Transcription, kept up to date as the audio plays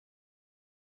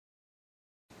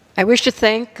I wish to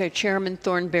thank Chairman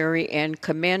Thornberry and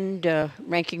commend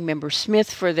Ranking Member Smith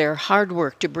for their hard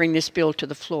work to bring this bill to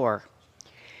the floor.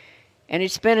 And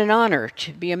it's been an honor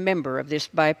to be a member of this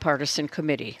bipartisan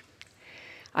committee.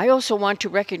 I also want to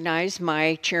recognize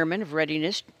my Chairman of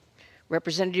Readiness,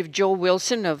 Representative Joe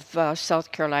Wilson of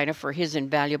South Carolina, for his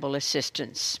invaluable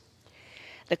assistance.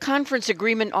 The conference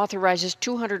agreement authorizes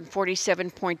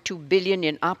 $247.2 billion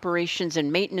in operations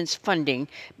and maintenance funding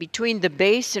between the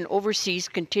base and overseas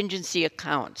contingency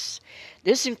accounts.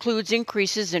 This includes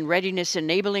increases in readiness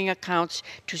enabling accounts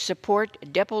to support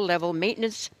depot-level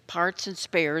maintenance, parts and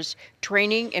spares,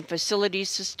 training and facilities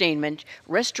sustainment,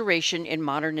 restoration and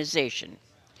modernization.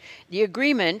 The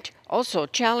agreement also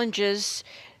challenges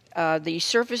the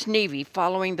Surface Navy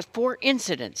following the 4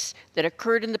 incidents that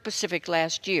occurred in the Pacific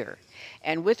last year.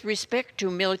 And with respect to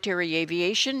military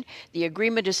aviation, the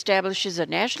agreement establishes a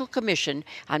National Commission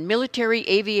on Military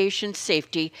Aviation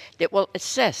Safety that will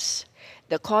assess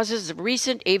the causes of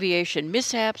recent aviation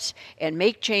mishaps and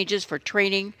make changes for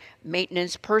training,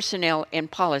 maintenance, personnel, and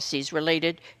policies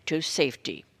related to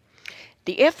safety.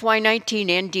 The FY19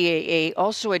 NDAA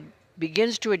also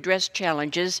begins to address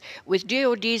challenges with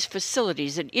DoD's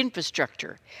facilities and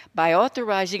infrastructure by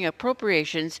authorizing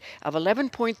appropriations of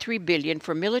 $11.3 billion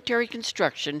for military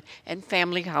construction and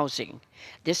family housing.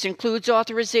 This includes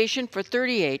authorization for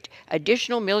 38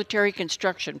 additional military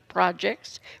construction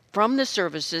projects from the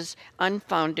service's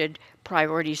unfunded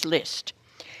priorities list.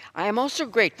 I am also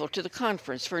grateful to the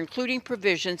conference for including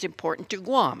provisions important to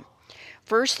Guam.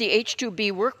 First, the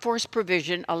H-2B workforce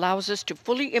provision allows us to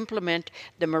fully implement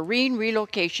the Marine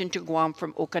relocation to Guam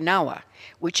from Okinawa,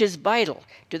 which is vital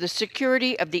to the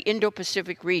security of the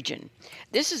Indo-Pacific region.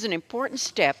 This is an important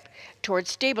step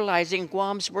towards stabilizing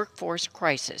Guam's workforce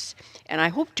crisis, and I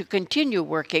hope to continue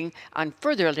working on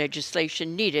further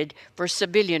legislation needed for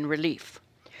civilian relief.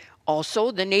 Also,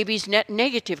 the Navy's net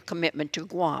negative commitment to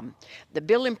Guam. The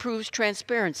bill improves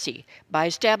transparency by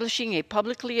establishing a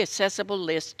publicly accessible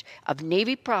list of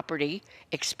Navy property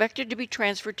expected to be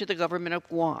transferred to the government of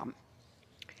Guam.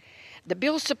 The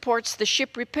bill supports the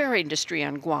ship repair industry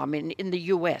on Guam in the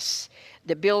U.S.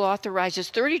 The bill authorizes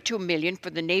 $32 million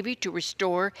for the Navy to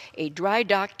restore a dry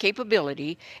dock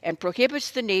capability and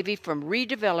prohibits the Navy from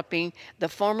redeveloping the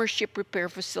former ship repair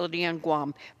facility on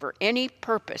Guam for any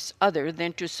purpose other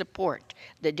than to support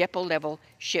the depot-level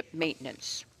ship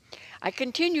maintenance. I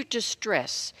continue to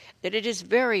stress that it is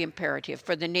very imperative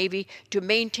for the Navy to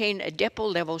maintain a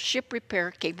depot-level ship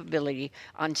repair capability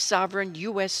on sovereign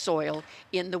U.S. soil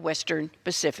in the Western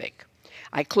Pacific.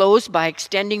 I close by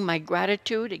extending my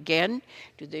gratitude again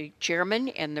to the Chairman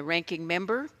and the Ranking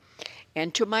Member,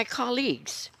 and to my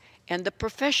colleagues and the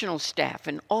professional staff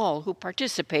and all who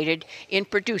participated in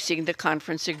producing the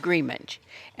conference agreement.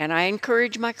 And I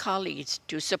encourage my colleagues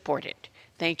to support it.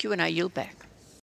 Thank you, and I yield back.